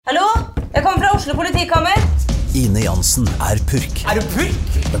Oslo politikammer. Ine Jansen purk. Du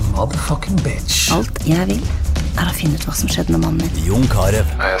purk? The motherfucking bitch. Alt jeg vil å finne ut hva som skjedde med mannen min. Jon Carew.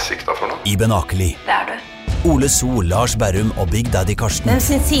 Jeg sikta for noe? Iben Akeli. Det du. Ole So, Lars Berrum og Big Daddy Karsten. Hvem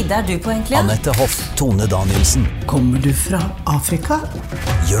sin side du på egentlig? Annette Hoff, Tone Danielsen. Kommer du fra Afrika?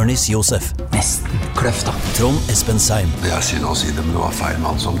 Jørnis Josef. Nesten kløfta. Trond Espen Seim. Det er synd å si det, men det var feil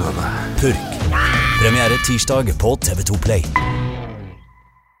mann som døde. Purk. Premiere tirsdag på TV2 Play.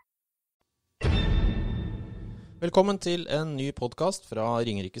 Velkommen til en ny podcast fra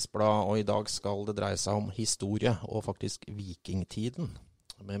Ringerikes Blad, og i dag skal det dreie seg om historie, og faktisk vikingtiden.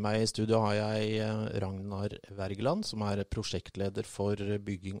 Med meg i studio har jeg Ragnar Wergeland, som prosjektleder for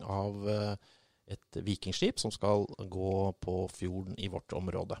bygging av et vikingskip som skal gå på fjorden i vårt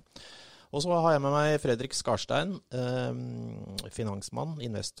område. Og så har jeg med meg Fredrik Skarstein, finansmann,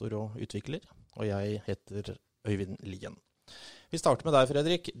 investor og utvikler, og jeg heter Øyvind Lien. Vi starter med deg,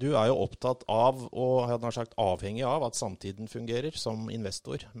 Fredrik. Du jo opptatt av, og jeg hadde sagt avhengig av, at samtiden fungerer som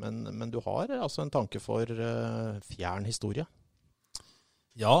investor. Men du har altså en tanke for fjern historie?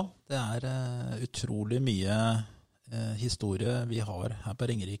 Ja, det utrolig mye historie vi har her på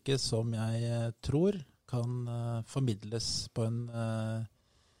Ringerike som jeg tror kan formidles på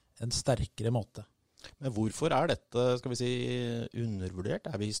en sterkere måte. Men hvorfor dette, skal vi si, undervurdert?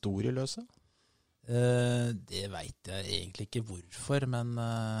 Vi historieløse? Det vet jeg egentlig ikke hvorfor, men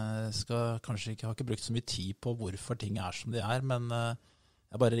har ikke brukt så mye tid på hvorfor ting som de men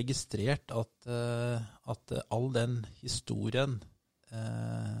jeg har bare registrert at all den historien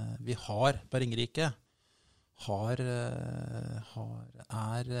vi har på Ringerike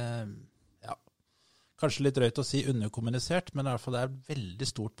kanskje litt drøyt å si underkommunisert, men i hvert fall det veldig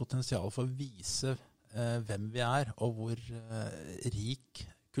stort potensial for å vise hvem vi og hvor rik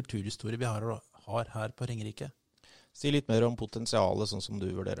kulturhistorie vi har her på Ringerike. Si litt mer om potensialet, sånn som du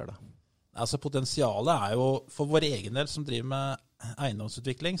vurderer det. Altså potensialet jo, for vår egen del som driver med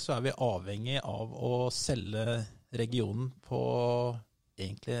eiendomsutvikling, så vi avhengig av å selge regionen på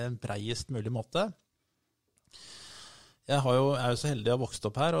egentlig en breiest mulig måte. Jeg jo så heldig å ha vokst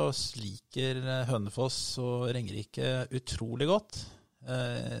opp her og liker Hønefoss og Ringerike utrolig godt.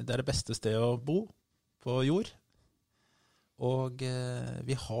 Det det beste stedet å bo på jord. Og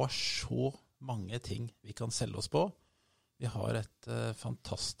vi har så mange ting vi kan selge oss på. Vi har et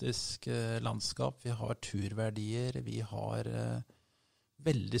fantastisk landskap, vi har turverdier, vi har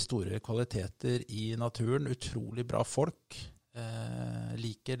veldig store kvaliteter i naturen, utrolig bra folk.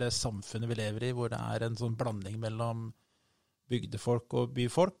 Liker det samfunnet vi lever i, hvor det en sånn blanding mellom bygdefolk og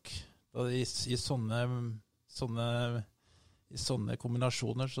byfolk. I sånne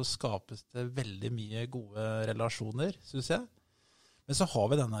kombinasjoner så skapes det veldig mye gode relasjoner, synes jeg. Men så har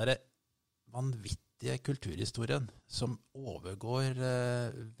vi den der vanvittige kulturhistorien som overgår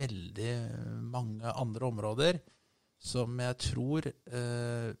veldig mange andre områder, som jeg tror,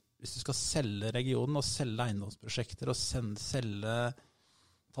 hvis du skal selge regionen og selge eiendomsprosjekter og selge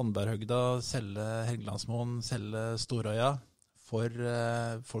Tandberghøgda, selge Helgelandsmoen, selge Storøya for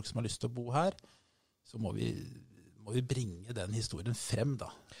folk som har lyst til å bo her, så må vi bringe den historien frem da.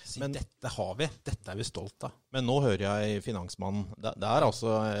 Men dette har vi, dette vi stolt av. Men nå hører jeg finansmannen.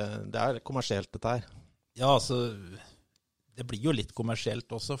 Det kommersielt dette her. Ja, altså, det blir jo litt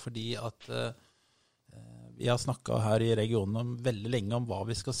kommersielt også, fordi at vi har snakket her i regionen veldig lenge om hva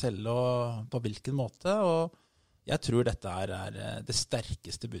vi skal selge og på hvilken måte, og jeg tror dette det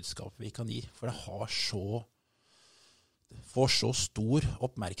sterkeste budskapet vi kan gi, for det får så stor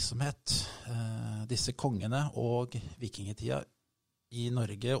oppmerksomhet, disse kongene og vikingetida i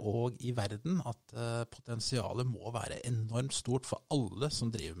Norge og i verden, at potensialet må være enormt stort for alle som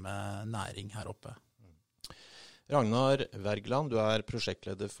driver med næring her oppe. Ragnar Wergeland, du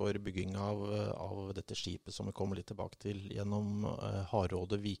prosjektleder for bygging av dette skipet som vi kommer litt tilbake til gjennom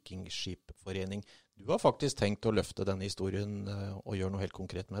Hardråde Vikingskipforening. Du har faktisk tenkt å løfte denne historien og gjøre noe helt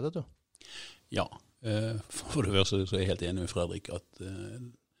konkret med det, du? Ja, for det første så jeg helt enig med Fredrik at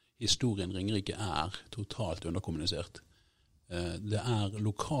historien Ringerike totalt underkommunisert. Det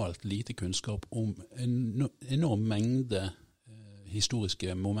lokalt lite kunnskap om en enorm mengde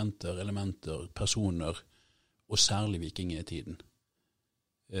historiske momenter, elementer, personer, og særlig vikingetiden.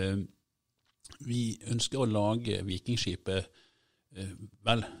 Vi ønsker å lage vikingskipet,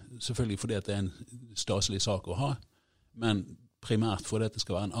 vel, selvfølgelig fordi det en staselig sak å ha, men primært fordi det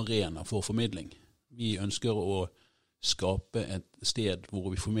skal være en arena for formidling. Vi ønsker å skape et sted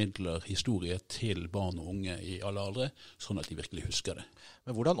hvor vi formidler historie til barn og unge i alle aldre, sånn at de virkelig husker det.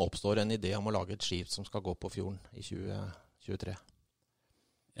 Men hvordan oppstår en idé om å lage et skip som skal gå på fjorden i 2023?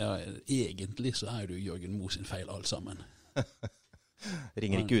 Ja, egentlig så det jo Jørgen Moe sin feil alt sammen.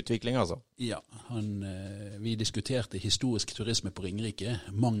 Ringerike utvikling, altså. Ja, vi diskuterte historisk turisme på Ringerike,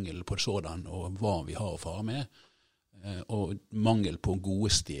 mangel på sådan og hva vi har å fare med, og mangel på gode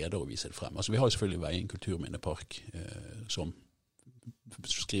steder å vise det frem. Altså, vi har jo selvfølgelig Veien kulturminnepark, som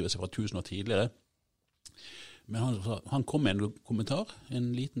skriver seg fra 1000 år tidligere, men han kom med en kommentar,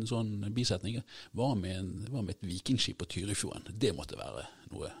 en liten sånn bisetning, hva med et vikingskip på Tyrifjorden? Det måtte være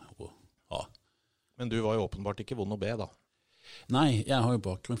noe å ha. Men du var jo åpenbart ikke vond å be da. Nei, jeg har jo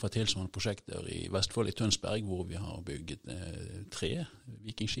bakgrunn fra tilsvarende prosjekter i Vestfold i Tønsberg, hvor vi har bygget 3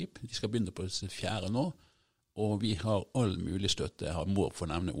 vikingskip. De skal begynne på 4. nå, og vi har all mulig støtte. Jeg må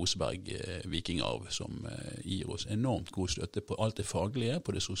fornevne Oseberg Vikinger, som gir oss enormt god støtte på alt det faglige,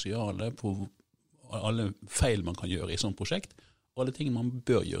 på det sosiale, på alle feil man kan gjøre i sånn prosjekt, og alle ting man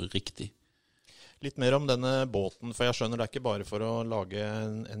bør gjøre riktig. Litt mer om denne båten, for jeg skjønner det er ikke bare for å lage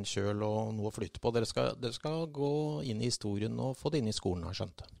en kjøl og noe å flytte på. Dere skal gå inn i historien og få det inn i skolen, har jeg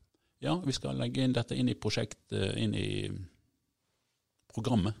skjønt. Ja, vi skal legge dette inn i prosjektet, inn i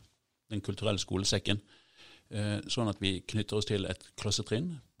programmet, den kulturelle skolesekken, sånn at vi knytter oss til et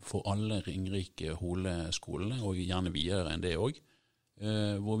klassetrinn for alle Ringerike Hole-skolene, og gjerne videre enn det også,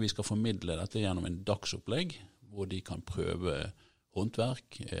 hvor vi skal formidle dette gjennom en dagsopplegg, hvor de kan prøve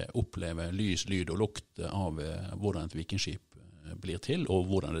håndverk, oppleve lys, lyd og lukt av hvordan et vikingskip blir til, og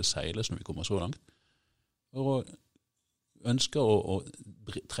hvordan det seiles når vi kommer så langt. Og ønsker å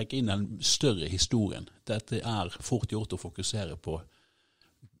trekke inn den større historien. Dette fort gjort å fokusere på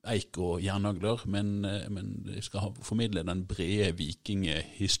eik og jernagler, men vi skal formidle den brede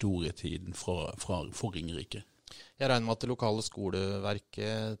vikinghistorietiden for Ringerike. Jeg regner med at det lokale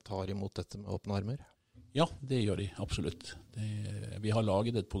skoleverket tar imot dette med åpne armer? Ja, det gjør de, absolutt. Vi har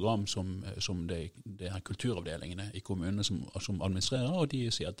laget et program som det er kulturavdelingene i kommunene som administrerer, og de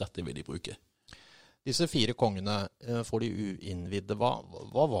sier at dette vil de bruke. Disse 4 kongene, får de uinnvidde.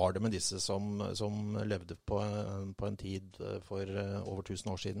 Hva var det med disse som levde på en tid for over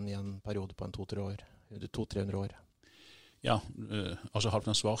 1000 år siden, i en periode på en 200-300 år? Ja, altså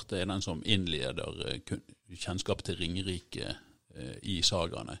Halvdan Svarte er den som innleder kjennskap til Ringerike i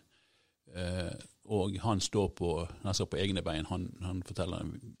sagaene. Og han står på egne bein. Han forteller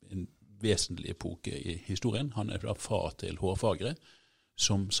en vesentlig epoke i historien. Han er da far til hårfagre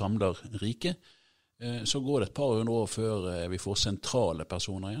som samler rike. Så går det et par hundre år før vi får sentrale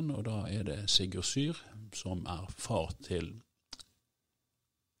personer igjen, og da er det Sigurd Syr som er far til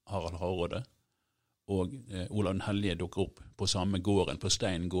Harald Hardråde, og Olav den Hellige dukker opp på samme gården, på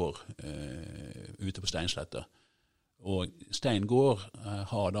Stein gård, ute på Steinsletta. Og Stein gård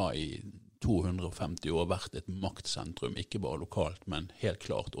har da i 250 år vært et maktsentrum, ikke bare lokalt, men helt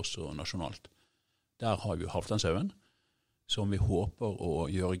klart også nasjonalt. Der har vi Halvdanshaugen, som vi håper å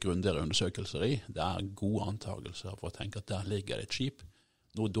gjøre grundigere undersøkelser i. Det er gode antagelser for å tenke at der ligger det et skip.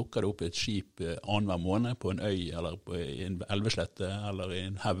 Nå dukker det opp et skip annenhver måned på en øy, eller på en elveslette, eller i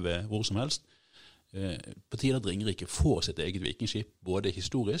en heve, hvor som helst. På tide at Ringerike får sitt eget vikingskip, både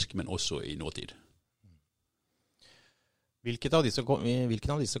historisk, men også i nåtid. Hvilken av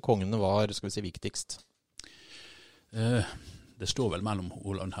disse kongene var, skal vi si, viktigst? Det står vel mellom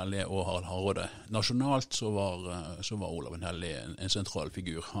Olav den Hellige og Harald Hardråde. Nasjonalt så var Olav den Hellige en sentral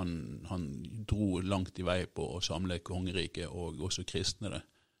figur. Han dro langt i vei på å samle kongeriket og også kristne det.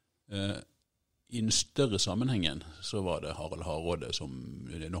 I den større sammenhengen så var det Harald Hardråde som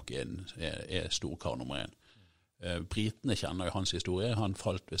nok er storkar nummer 1. Britene kjenner jo hans historie. Han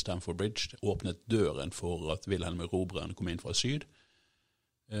falt ved Stamford Bridge, åpnet døren for at Wilhelm Erobreren kom inn fra syd.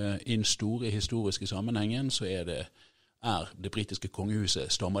 I den store historiske sammenhengen så er det britiske kongehuset,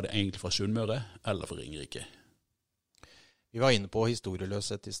 stammer det egentlig fra Sunnmøre eller fra Ringerike? Vi var inne på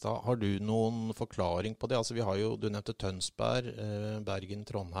historieløshet i stad. Har du noen forklaring på det? Altså du nevnte Tønsberg, Bergen,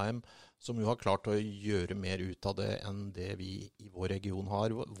 Trondheim, som jo har klart å gjøre mer ut av det enn det vi i vår region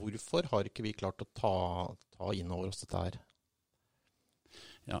har. Hvorfor har ikke vi klart å ta inn over oss dette her?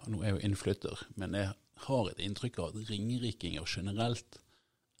 Ja, nå er jeg jo innflytter, men jeg har et inntrykk av at ringerikinger generelt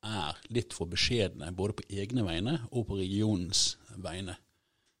litt for beskjedne, både på egne vegne og på regionens vegne.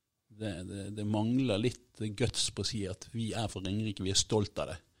 Det mangler litt guts på å si at vi fra Ringerike, vi stolt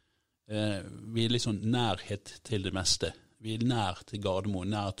av det. Vi litt sånn nærhet til det meste. Vi nær til Gardermoen,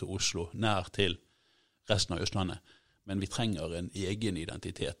 nær til Oslo, nær til resten av Østlandet. Men vi trenger en egen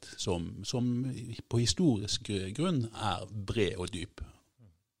identitet som på historisk grunn bred og dyp.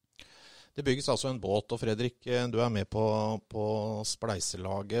 Det bygges altså en båt, og Fredrik, du med på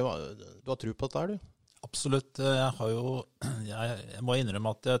spleiselaget. Du har tro på dette, du? Absolutt. Jeg må innrømme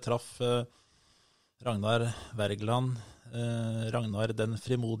at jeg traff Ragnar Wergeland Ragnar den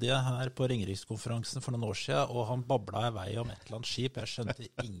frimodige her på Ringerikskonferansen for noen år siden, og han babla i vei om et eller annet skip. Jeg skjønte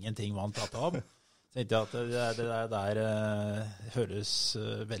ingenting hva han pratet om. Så tenkte jeg at det der høres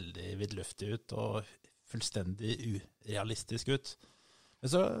veldig vidløftig ut og fullstendig urealistisk ut. Men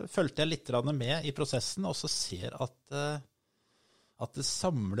så følte jeg litt med i prosessen, og så ser at det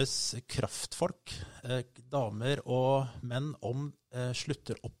samles kraftfolk, damer og menn,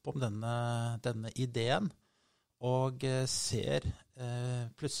 slutter opp om denne ideen, og ser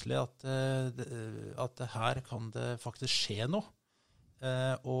plutselig at her kan det faktisk skje noe.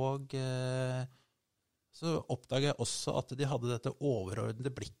 Og så oppdager jeg også at de hadde dette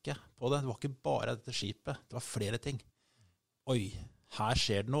overordnede blikket på det. Det var ikke bare dette skipet, det var flere ting. Oi, her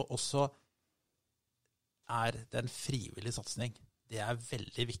skjer det noe, og så det en frivillig satsning. Det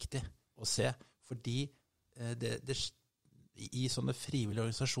veldig viktig å se, fordi i sånne frivillige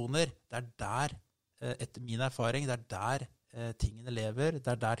organisasjoner, det der, etter min erfaring, det der tingene lever,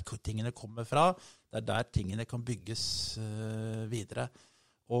 det der tingene kommer fra, det der tingene kan bygges videre.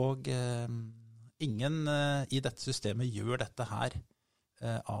 Og ingen i dette systemet gjør dette her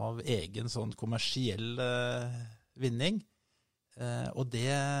av egen sånn kommersiell vinning, og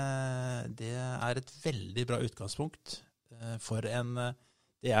det et veldig bra utgangspunkt for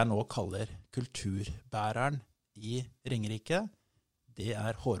det jeg nå kaller kulturbæreren i Ringerike. Det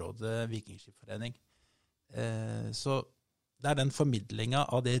Hårråde Vikingskipforening. Så det den formidlingen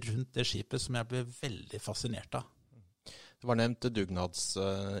av det rundt det skipet som jeg ble veldig fascinert av. Det var nevnt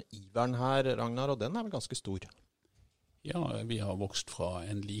dugnadsiveren her, Ragnar, og den vel ganske stor? Ja, vi har vokst fra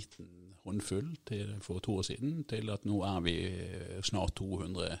en liten håndfull for 2 år siden til at nå vi snart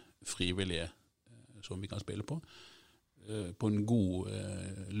 200 frivillige som vi kan spille på. På en god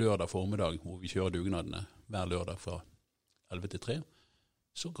lørdag formiddag hvor vi kjører dugnadene hver lørdag fra 11 til 3,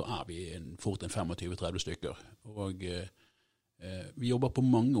 så vi fort 25-30 stykker. Og vi jobber på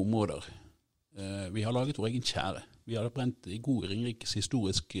mange områder. Vi har laget vår egen tjære. Vi har brent i god Ringerikes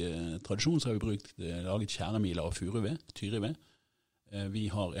historisk tradisjon, så har vi laget tjæremiler av furuved, tyrived. Vi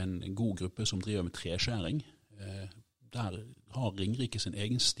har en god gruppe som driver med treskjæring. Der har Ringerike sin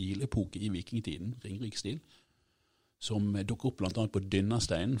egen stilepoke i vikingtiden, Ringeriksstil, som dukker opp blant annet på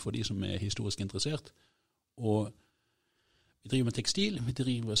Dynnasteinen for de som historisk interessert. Og vi driver med tekstil, vi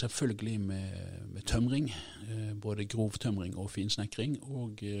driver selvfølgelig med tømring, både grovtømring og finsnekring,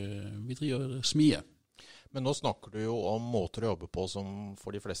 og vi driver smie. Men nå snakker du jo om måter å jobbe på som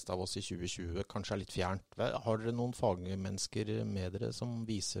for de fleste av oss i 2020 kanskje litt fjernt. Har dere noen fagmennesker med dere som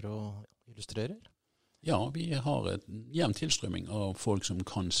viser og illustrerer? Ja, vi har en jevn tilstrømming av folk som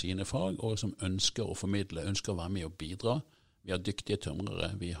kan sine fag, og som ønsker å formidle, ønsker å være med og bidra. Vi har dyktige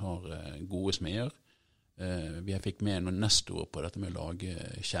tømrere, vi har gode smeder. Vi fikk med noen nestorer på dette med å lage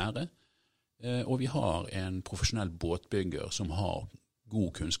tjære. Og vi har en profesjonell båtbygger som har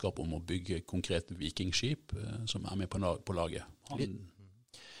god kunnskap om å bygge konkrete vikingskip, som med på laget.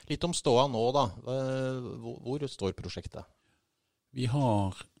 Litt om ståa nå da. Hvor står prosjektet? Vi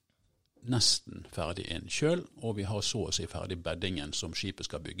har nesten ferdig en kjøl, og vi har så å si ferdig beddingen som skipet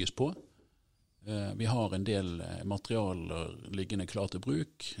skal bygges på. Vi har en del materialer liggende klar til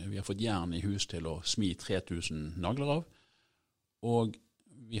bruk. Vi har fått jern i hus til å smi 3000 nagler av, og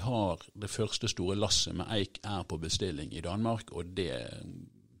vi har det første store lasset med eik på bestilling i Danmark, og det,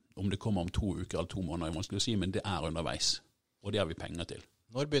 om det kommer om 2 uker eller 2 måneder, man skulle si, men det underveis, og det har vi penger til.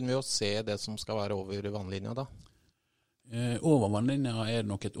 Når begynner vi å se det som skal være over vannlinja da? Over vannlinja det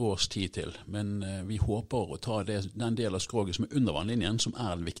nok et års tid til, men vi håper å ta den del av skroget som under vannlinjen, som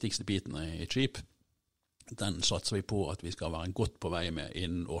den viktigste biten i et skip. Den satser vi på at vi skal være godt på vei med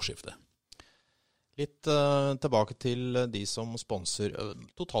innen årsskiftet. Litt tilbake til de som sponser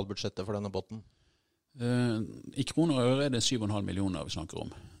totalbudsjettet for denne båten. I kroner og øre det 7,5 millioner vi snakker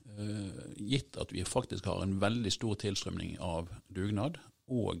om. Gitt at vi faktisk har en veldig stor tilstrømning av dugnad,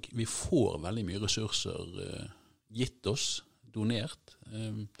 og vi får veldig mye ressurser gitt oss, donert,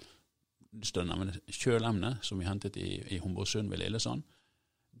 kjølemne som vi hentet i Homborsund ved Lillesand,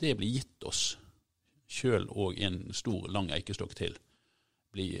 det blir gitt oss, kjøl og en stor, lang eikestokk til,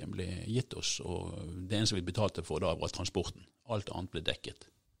 ble gitt oss, og det eneste vi betalte for da var transporten. Alt annet ble dekket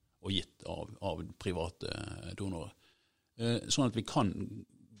og gitt av private donorer. Sånn at vi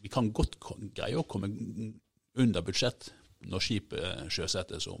kan godt greie å komme under budsjett når skipet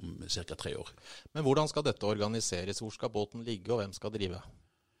sjøsettes om ca. 3 år. Men hvordan skal dette organiseres? Hvor skal båten ligge, og hvem skal drive?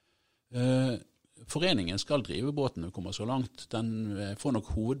 Foreningen skal drive båten når vi kommer så langt. Den får nok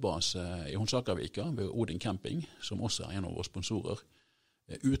hovedbase i Honsakervika ved Odin Camping, som også en av våre sponsorer.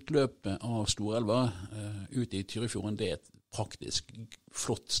 Utløpet av Storelva ut i Tyrifjorden, det et praktisk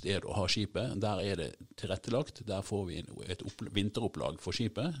flott sted å ha skipet. Der er det tilrettelagt. Der får vi et vinteropplag for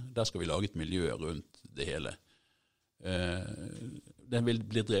skipet. Der skal vi lage et miljø rundt det hele. Den vil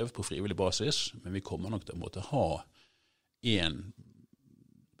bli drevet på frivillig basis, men vi kommer nok til å måtte ha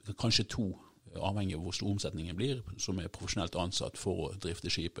kanskje 2, avhengig av hvor stor omsetningen blir, som er profesjonelt ansatt for å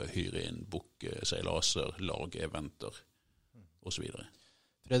drifte skipet, hyre inn, booke seilaser, lage eventer og så videre.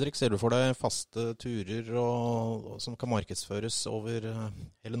 Fredrik, ser du for deg faste turer som kan markedsføres over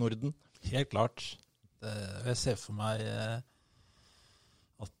hele Norden? Helt klart. Jeg ser for meg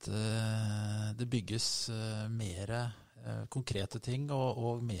at det bygges mer konkrete ting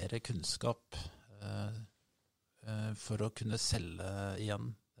og mer kunnskap for å kunne selge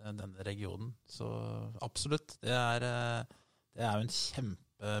igjen denne regionen. Så absolutt, det er jo en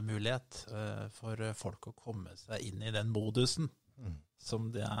kjempemulighet for folk å komme seg inn i den modusen.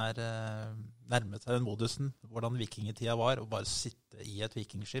 Som det er nærmet seg den modusen, hvordan vikingetida var, å bare sitte i et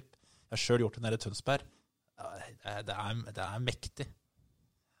vikingskip. Jeg har selv gjort det nede i Tønsberg. Det er mektig.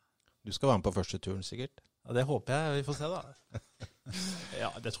 Du skal være med på første turen, sikkert? Ja, det håper jeg vi får se da. Ja,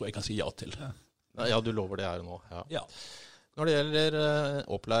 det tror jeg kan si ja til. Ja, du lover det her nå. Ja. Når det gjelder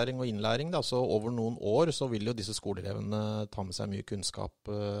opplæring og innlæring, da, så over noen år så vil jo disse skoleelevene ta med seg mye kunnskap.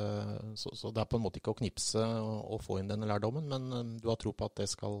 Så det er på en måte ikke å knipse og få inn denne lærdommen, men du har tro på at det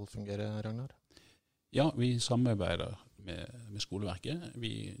skal fungere, Ragnar? Ja, vi samarbeider med skoleverket.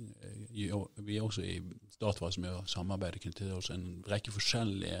 Vi er også i startfasen med å samarbeide knyttet til en rekke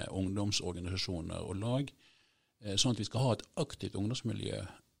forskjellige ungdomsorganisasjoner og lag, sånn at vi skal ha et aktivt ungdomsmiljø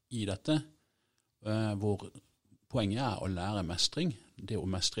i dette, hvor poenget er å lære mestring, det å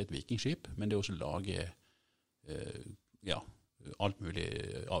mestre et vikingskip, men det å også lage alt mulig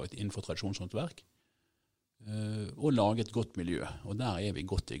innenfor tradisjonshåndverk, og lage et godt miljø, og der er vi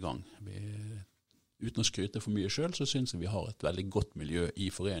godt i gang. Uten å skryte for mye selv, så synes jeg vi har et veldig godt miljø i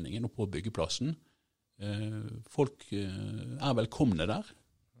foreningen og på byggeplassen. Folk er velkomne der.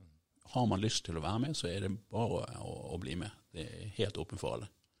 Har man lyst til å være med, så er det bare å bli med. Det er helt åpen for alle.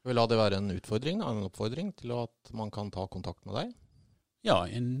 Vil la det være en utfordring, en oppfordring til at man kan ta kontakt med deg? Ja,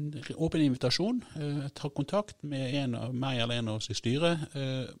 en åpen invitasjon. Ta kontakt med meg eller en av oss i styret,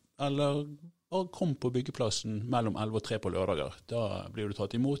 eller bare kom på byggeplassen mellom 11 og 3 på lørdager. Da blir du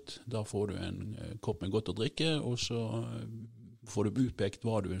tatt imot, da får du en kopp med godt å drikke, og så får du utpekt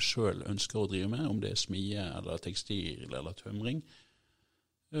hva du selv ønsker å drive med, om det er smie eller tekstil eller tømring.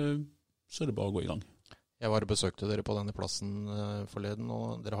 Så er det bare å gå i gang. Jeg var og besøkte dere på denne plassen forleden,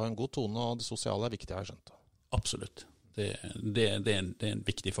 og dere har en god tone, og det sosiale er viktig, har jeg skjønt. Absolutt. Det er en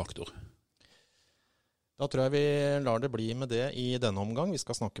viktig faktor. Da tror jeg vi lar det bli med det i denne omgang. Vi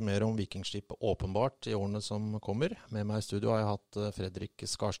skal snakke mer om vikingskipet åpenbart i årene som kommer. Med meg i studio har jeg hatt Fredrik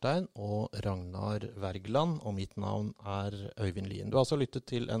Skarstein og Ragnar Wergeland, og mitt navn er Øyvind Lien. Du har altså lyttet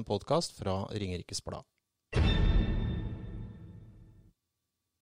til en podcast fra Ringerikes Blad.